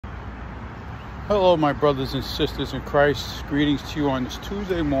Hello, my brothers and sisters in Christ. Greetings to you on this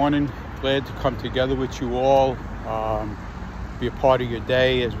Tuesday morning. Glad to come together with you all, be a part of your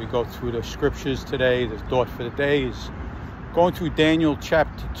day as we go through the scriptures today. The thought for the day is going through Daniel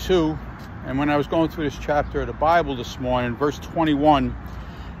chapter 2. And when I was going through this chapter of the Bible this morning, verse 21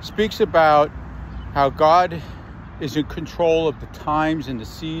 speaks about how God is in control of the times and the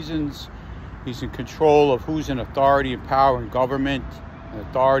seasons. He's in control of who's in authority and power in government and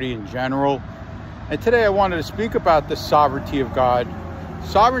authority in general. And today I wanted to speak about the sovereignty of God.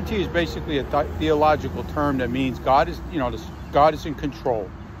 Sovereignty is basically a theological term that means God is in control.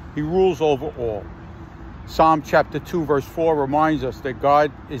 He rules over all. Psalm chapter 2 verse 4 reminds us that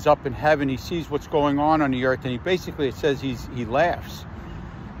God is up in heaven. He sees what's going on the earth, and it says he laughs.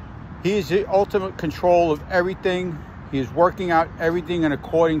 He is in ultimate control of everything. He is working out everything and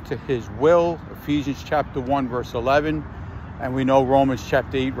according to his will. Ephesians chapter 1 verse 11. And we know Romans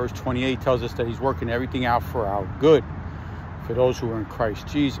chapter 8 verse 28 tells us that he's working everything out for our good, for those who are in Christ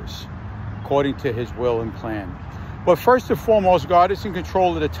Jesus, according to his will and plan. But first and foremost, God is in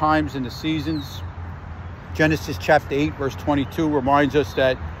control of the times and the seasons. Genesis chapter 8 verse 22 reminds us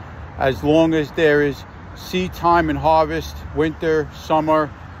that as long as there is seed time and harvest, winter,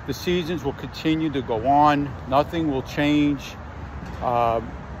 summer, the seasons will continue to go on. Nothing will change.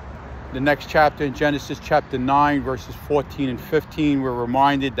 The next chapter in Genesis chapter 9 verses 14 and 15, we're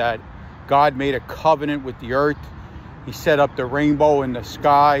reminded that God made a covenant with the earth. He set up the rainbow in the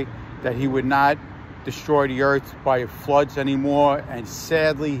sky, that he would not destroy the earth by floods anymore. And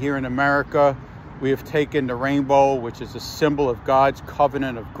sadly, here in America, we have taken the rainbow, which is a symbol of God's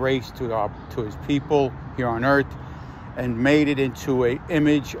covenant of grace to his people here on earth, and made it into an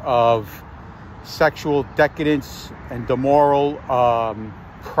image of sexual decadence and immoral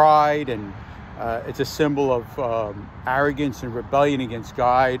pride, and it's a symbol of arrogance and rebellion against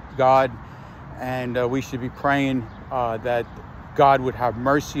God. And we should be praying that God would have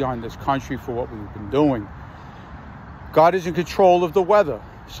mercy on this country for what we've been doing. God is in control of the weather.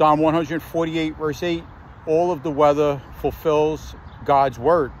 Psalm 148 verse 8, all of the weather fulfills God's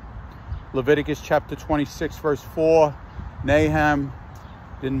word. Leviticus chapter 26 verse 4, Nahum,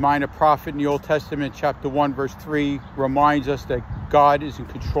 the minor prophet in the Old Testament, chapter 1 verse 3, reminds us that God is in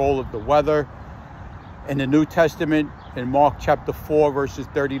control of the weather. In the New Testament, in Mark chapter 4 verses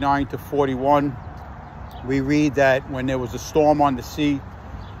 39 to 41, we read that when there was a storm on the sea,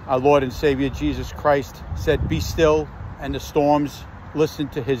 our Lord and Savior Jesus Christ said, "Be still," and the storms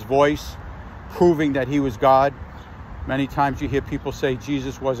listened to his voice, proving that he was God. Many times you hear people say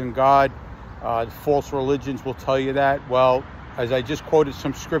Jesus wasn't God. False religions will tell you that. Well, as I just quoted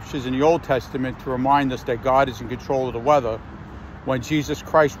some scriptures in the Old Testament to remind us that God is in control of the weather, when Jesus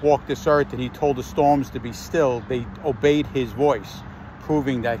Christ walked this earth and he told the storms to be still, they obeyed his voice,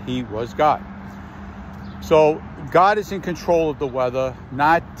 proving that he was God. So God is in control of the weather,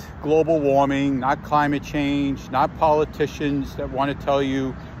 not global warming, not climate change, not politicians that want to tell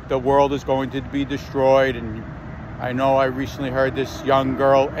you the world is going to be destroyed. And I know I recently heard this young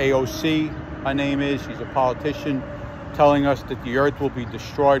girl, AOC, her name is, she's a politician, telling us that the earth will be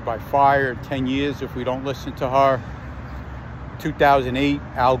destroyed by fire in 10 years if we don't listen to her. 2008,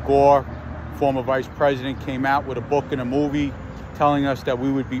 Al Gore, former vice president, came out with a book and a movie telling us that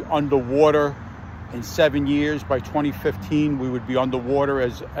we would be underwater in 7 years. By 2015, we would be underwater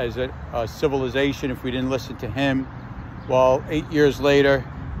as a civilization if we didn't listen to him. Well, 8 years later,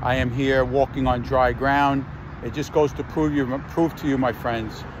 I am here walking on dry ground. It just goes to prove to you, my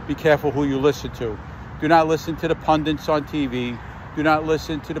friends, be careful who you listen to. Do not listen to the pundits on TV. Do not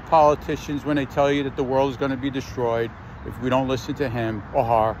listen to the politicians when they tell you that the world is going to be destroyed if we don't listen to him or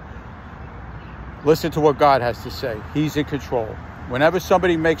her. Listen to what God has to say. He's in control. Whenever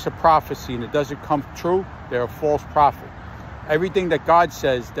somebody makes a prophecy and it doesn't come true, they're a false prophet. Everything that God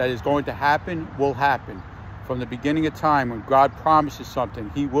says that is going to happen will happen. From the beginning of time, when God promises something,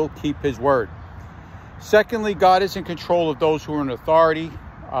 he will keep his word. Secondly, God is in control of those who are in authority.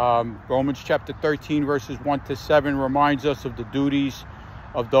 Romans chapter 13 verses 1 to 7 reminds us of the duties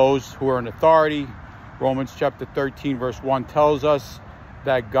of those who are in authority. Romans chapter 13 verse 1 tells us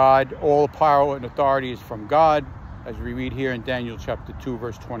that God, all power and authority is from God, as we read here in Daniel chapter 2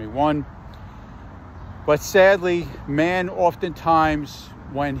 verse 21. But sadly, man oftentimes,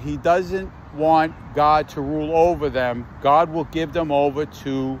 when he doesn't want God to rule over them, God will give them over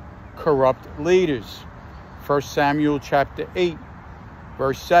to corrupt leaders. 1 Samuel chapter 8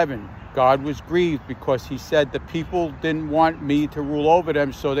 verse 7, God was grieved because he said the people didn't want me to rule over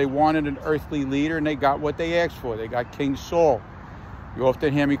them, so they wanted an earthly leader, and they got what they asked for. They got King Saul. You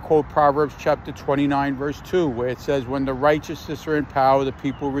often hear me quote Proverbs chapter 29 verse 2, where it says, when the righteous are in power, the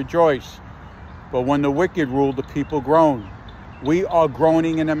people rejoice. But when the wicked rule, the people groan. We are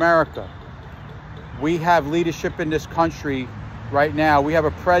groaning in America. We have leadership in this country right now. We have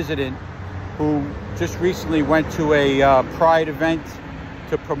a president who just recently went to a pride event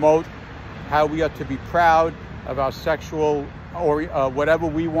to promote how we are to be proud of our sexual or whatever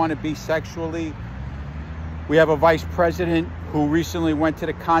we want to be sexually. We have a vice president who recently went to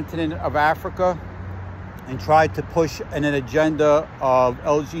the continent of Africa and tried to push an agenda of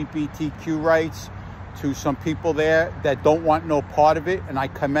LGBTQ rights to some people there that don't want no part of it. And I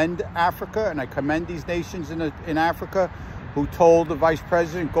commend Africa, and I commend these nations in Africa who told the vice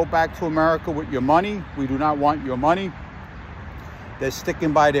president, go back to America with your money. We do not want your money. They're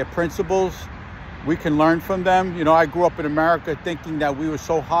sticking by their principles. We can learn from them. You know, I grew up in America thinking that we were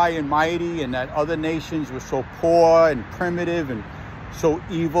so high and mighty and that other nations were so poor and primitive and so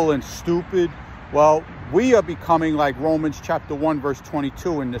evil and stupid. Well, we are becoming like Romans chapter 1, verse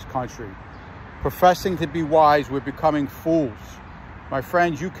 22 in this country. Professing to be wise, we're becoming fools. My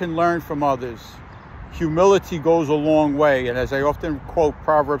friends, you can learn from others. Humility goes a long way. And as I often quote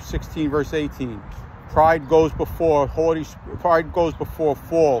Proverbs 16, verse 18, pride goes before fall,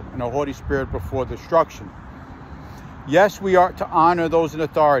 and a haughty spirit before destruction. Yes, we are to honor those in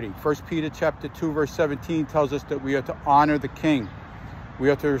authority. 1 Peter chapter 2, verse 17 tells us that we are to honor the king. We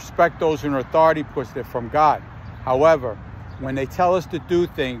are to respect those in authority because they're from God. However, when they tell us to do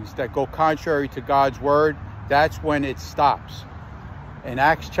things that go contrary to God's word, that's when it stops. In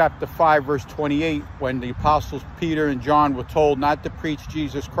Acts chapter 5, verse 28, when the apostles Peter and John were told not to preach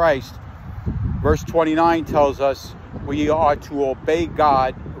Jesus Christ, verse 29 tells us we are to obey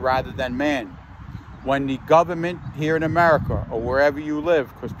God rather than man. When the government here in America or wherever you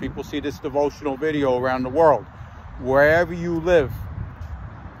live, because people see this devotional video around the world, wherever you live,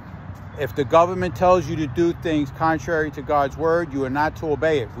 if the government tells you to do things contrary to God's word, you are not to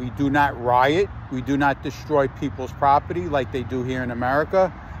obey it. We do not riot. We do not destroy people's property like they do here in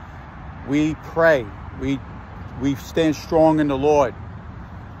America. We pray. We stand strong in the Lord.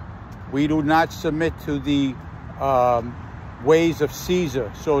 We do not submit to the ways of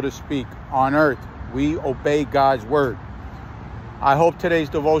Caesar, so to speak, on earth. We obey God's word. I hope today's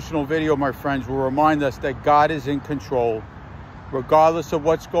devotional video, my friends, will remind us that God is in control. Regardless of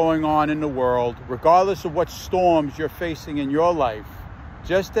what's going on in the world, regardless of what storms you're facing in your life,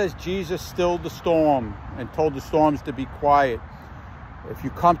 just as Jesus stilled the storm and told the storms to be quiet, if you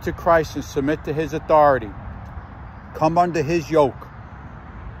come to Christ and submit to his authority, come under his yoke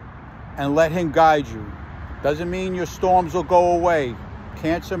and let him guide you. Doesn't mean your storms will go away.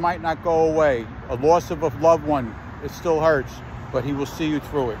 Cancer might not go away. A loss of a loved one, it still hurts, but he will see you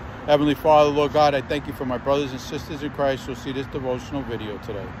through it. Heavenly Father, Lord God, I thank you for my brothers and sisters in Christ who will see this devotional video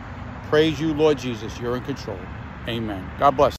today. Praise you, Lord Jesus. You're in control. Amen. God bless.